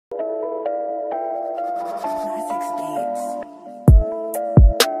Ooh,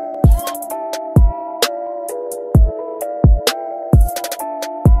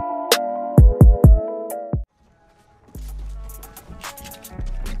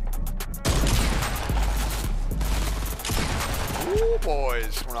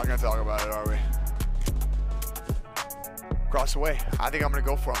 boys, we're not gonna talk about it, are we? Cross away. I think I'm gonna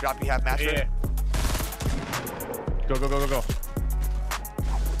go for him. Drop, you have match ready? Go, go, go, go, go.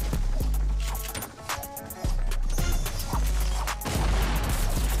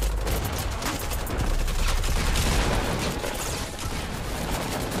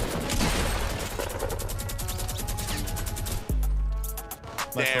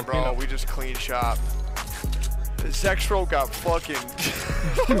 Damn, bro, we just clean shop. Zextro got fucking.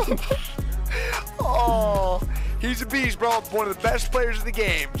 Oh, he's a beast, bro. One of the best players in the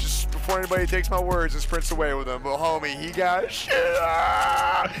game. Just before anybody takes my words and sprints away with them, but homie, he got shit.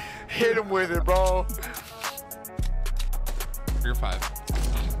 Hit him with it, bro. You're 5.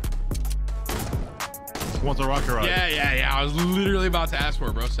 Wants a rocket ride. Yeah. I was literally about to ask for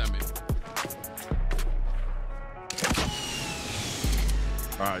it, bro. Send me.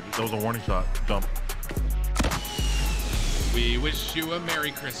 All right, that was a warning shot. Jump. We wish you a Merry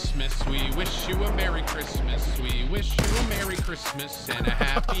Christmas. We wish you a Merry Christmas. We wish you a Merry Christmas and a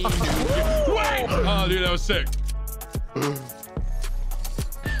Happy New Year. Wait! Oh, dude, that was sick.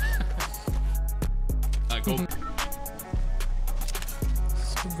 Go.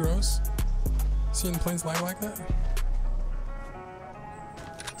 So gross. Seeing planes lag like that.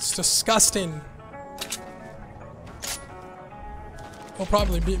 It's disgusting. He'll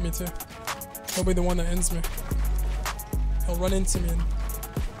probably beat me too. He'll be the one that ends me. He'll run into me and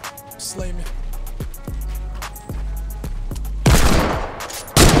slay me.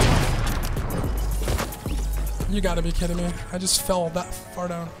 You gotta be kidding me. I just fell that far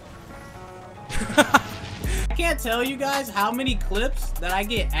down. I can't tell you guys how many clips that I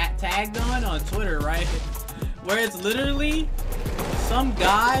get tagged on Twitter, right? Where it's literally some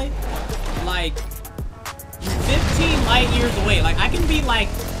guy like 15 light years away. Like I could be like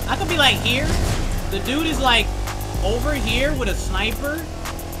here. The dude is like over here with a sniper,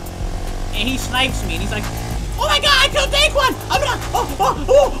 and he snipes me, and he's like, "Oh my God, I killed Daquan! I'm gonna,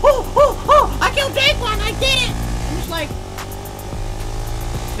 I killed Daquan! I did it!" I'm just like,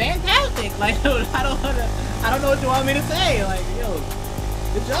 fantastic! Like I don't know what you want me to say. Like, yo,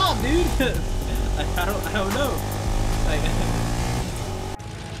 good job, dude. Like I don't know. Like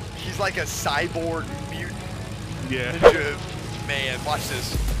He's like a cyborg mutant. Yeah. Ninja. Man, watch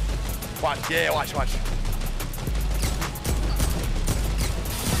this. Watch. Yeah, watch.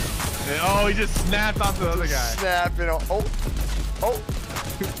 Oh, he just snapped off the other guy. Snapping. Oh.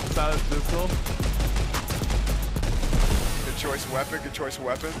 Silence pistol. Good choice of weapon. Good choice of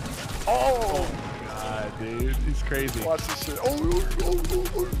weapon. Oh. God, dude, he's crazy. Watch this shit. Oh.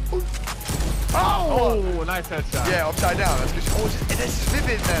 Oh, nice headshot. Yeah, upside down. That's good. Oh, and this is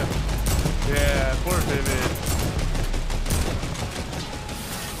Vivid now. Yeah, poor Vivid.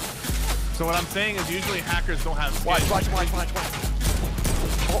 So what I'm saying is usually hackers don't have skins. Watch.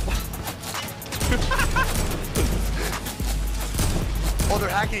 Oh, they're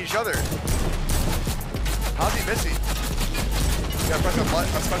hacking each other. How's he missing? You got a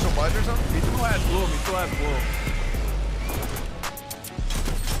special button or something? He still has bloom.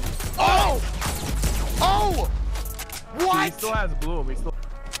 Oh! What? He still has bloom.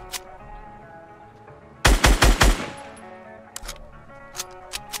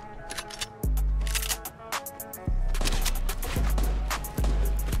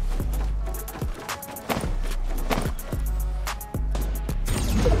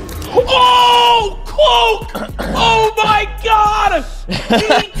 oh, Cloak! Oh my God!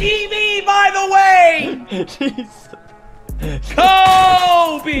 GTV, by the way! Jeez.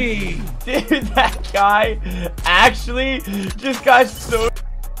 Kobe! Dude, that guy actually just got so... I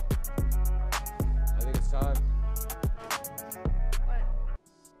think it's time. What?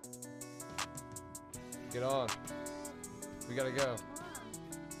 Get on. We gotta go.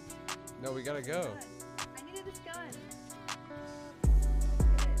 No, we gotta go. I needed this gun.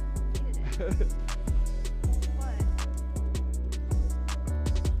 What?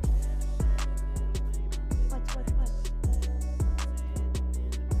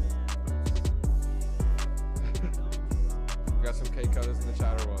 We got some cake cutters in the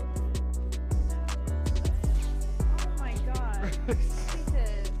chat or what? Oh my God.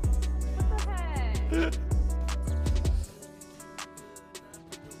 Jesus. What the heck?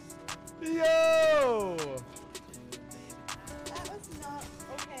 Yo! That was not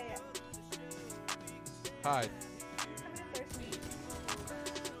okay. Hi. I'm gonna thirst me.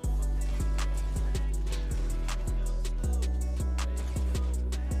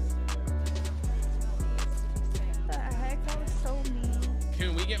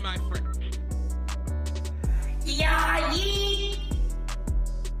 get my friend. Yeah, yee.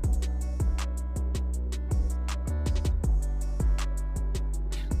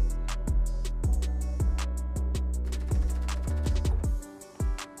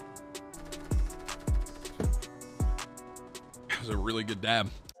 That was a really good dab.